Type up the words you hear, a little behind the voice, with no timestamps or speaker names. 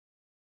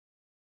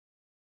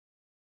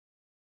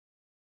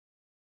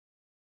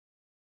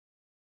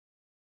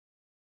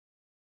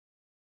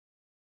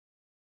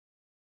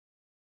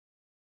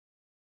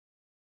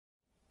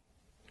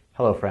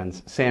Hello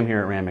friends, Sam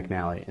here at Rand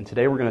McNally, and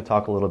today we're going to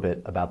talk a little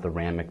bit about the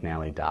Rand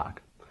McNally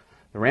Dock.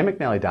 The Rand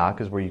McNally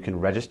Dock is where you can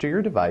register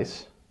your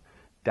device,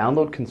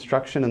 download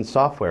construction and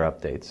software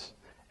updates,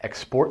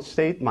 export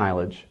state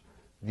mileage,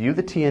 view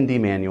the TND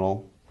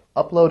manual,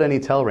 upload any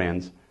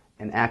Telrans,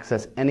 and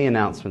access any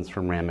announcements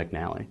from Rand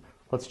McNally.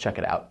 Let's check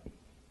it out.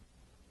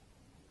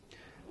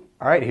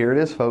 Alright, here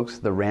it is folks,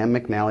 the Rand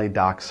McNally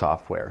Dock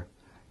software.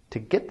 To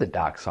get the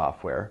Dock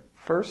software,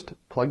 first,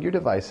 plug your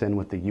device in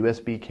with the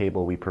USB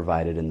cable we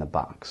provided in the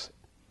box.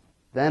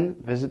 Then,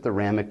 visit the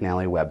Rand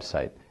McNally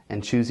website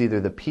and choose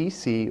either the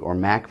PC or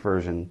Mac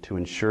version to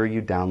ensure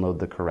you download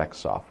the correct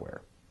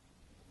software.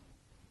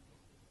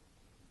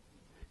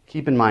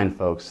 Keep in mind,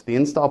 folks, the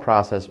install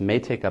process may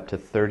take up to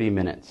 30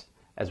 minutes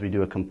as we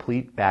do a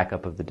complete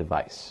backup of the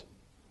device.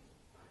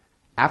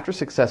 After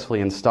successfully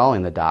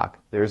installing the dock,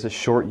 there is a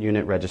short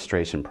unit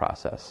registration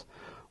process.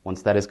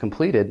 Once that is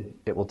completed,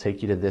 it will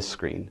take you to this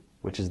screen,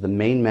 which is the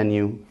main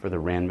menu for the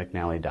Rand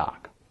McNally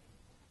Dock.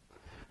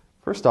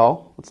 First of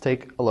all, let's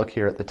take a look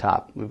here at the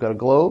top. We've got a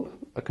globe,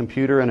 a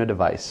computer, and a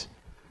device.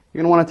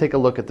 You're going to want to take a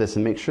look at this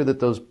and make sure that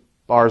those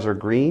bars are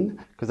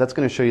green, because that's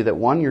going to show you that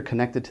one, you're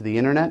connected to the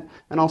internet,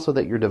 and also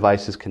that your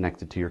device is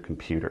connected to your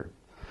computer.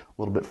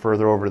 A little bit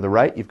further over to the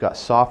right, you've got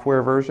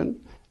software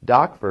version,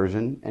 dock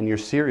version, and your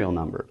serial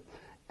number.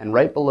 And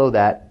right below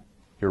that,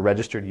 your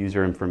registered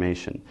user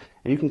information.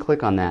 And you can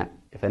click on that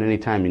if at any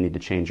time you need to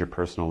change your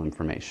personal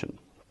information.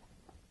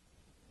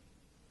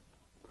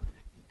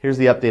 Here's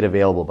the Update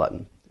Available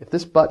button. If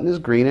this button is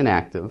green and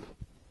active,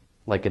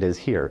 like it is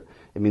here,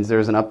 it means there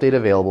is an update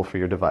available for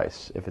your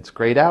device. If it's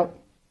grayed out,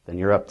 then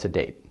you're up to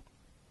date.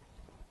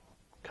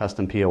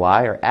 Custom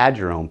POI or add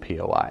your own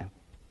POI.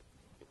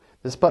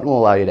 This button will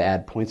allow you to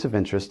add points of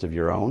interest of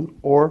your own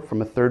or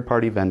from a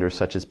third-party vendor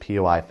such as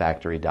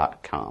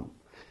POIFactory.com.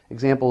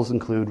 Examples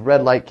include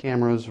red light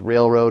cameras,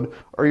 railroad,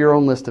 or your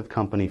own list of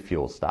company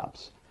fuel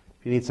stops.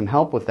 If you need some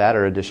help with that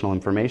or additional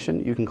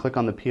information, you can click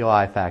on the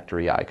POI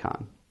Factory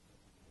icon.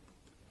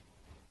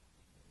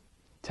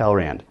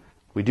 Telrand.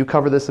 We do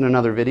cover this in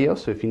another video,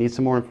 so if you need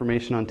some more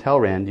information on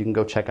Telrand, you can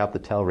go check out the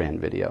Telrand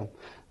video.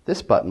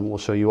 This button will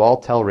show you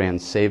all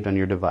Telrands saved on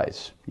your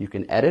device. You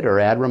can edit or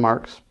add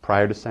remarks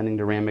prior to sending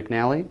to Rand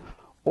McNally,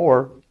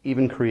 or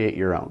even create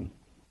your own.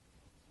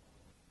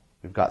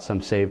 We've got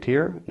some saved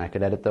here, and I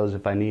could edit those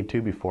if I need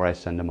to before I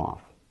send them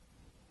off.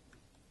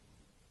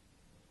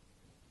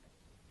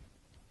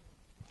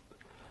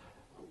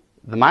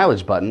 The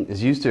mileage button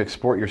is used to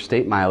export your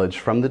state mileage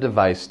from the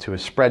device to a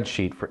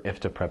spreadsheet for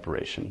IFTA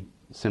preparation.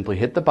 Simply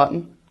hit the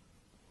button,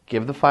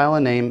 give the file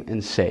a name,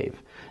 and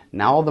save.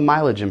 Now all the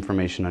mileage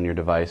information on your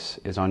device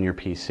is on your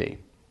PC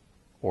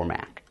or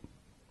Mac.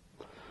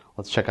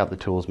 Let's check out the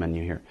Tools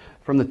menu here.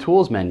 From the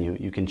Tools menu,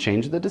 you can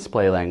change the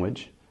display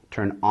language,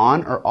 turn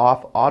on or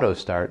off auto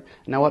start.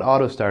 Now what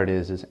auto start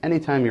is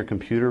anytime your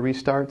computer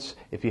restarts,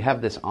 if you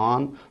have this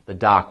on, the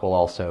dock will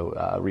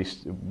also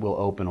will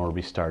open or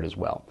restart as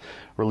well.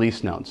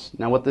 Release notes.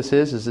 Now what this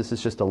is this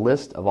is just a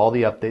list of all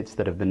the updates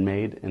that have been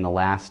made in the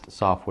last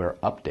software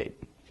update.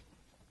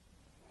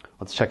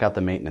 Let's check out the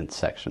maintenance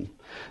section.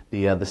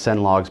 The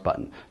send logs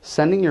button.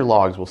 Sending your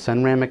logs will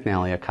send Rand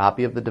McNally a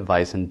copy of the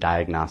device and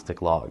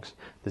diagnostic logs.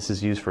 This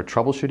is used for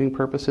troubleshooting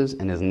purposes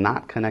and is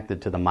not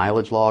connected to the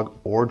mileage log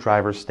or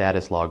driver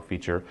status log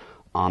feature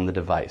on the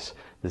device.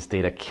 This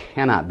data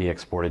cannot be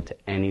exported to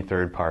any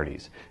third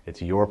parties.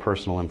 It's your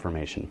personal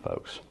information,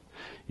 folks.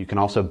 You can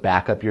also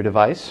back up your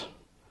device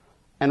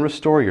and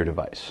restore your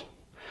device.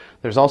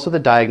 There's also the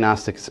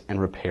Diagnostics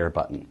and Repair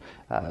button.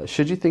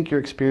 Should you think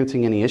you're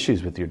experiencing any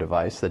issues with your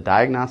device, the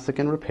Diagnostic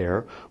and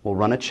Repair will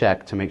run a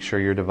check to make sure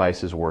your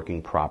device is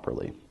working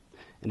properly.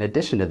 In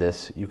addition to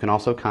this, you can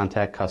also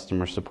contact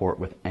customer support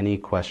with any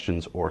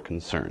questions or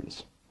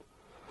concerns.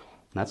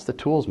 That's the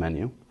Tools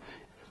menu.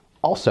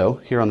 Also,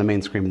 here on the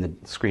main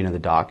screen of the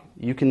dock,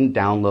 you can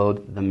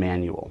download the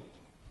manual.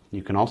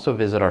 You can also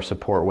visit our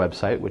support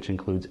website, which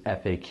includes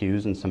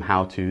FAQs and some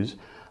how-tos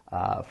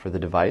for the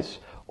device,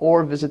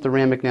 or visit the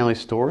Rand McNally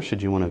store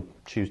should you want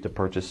to choose to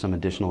purchase some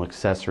additional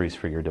accessories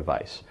for your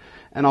device.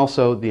 And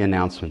also the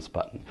announcements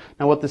button.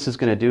 Now what this is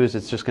going to do is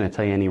it's just going to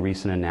tell you any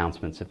recent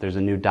announcements, if there's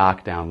a new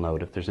dock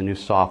download, if there's a new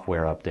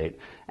software update,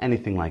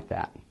 anything like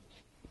that.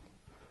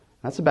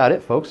 That's about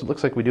it, folks. It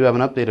looks like we do have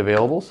an update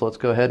available, so let's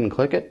go ahead and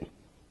click it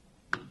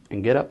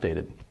and get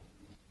updated.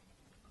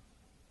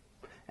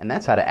 And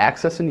that's how to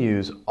access and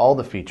use all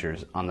the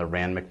features on the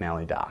Rand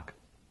McNally Dock.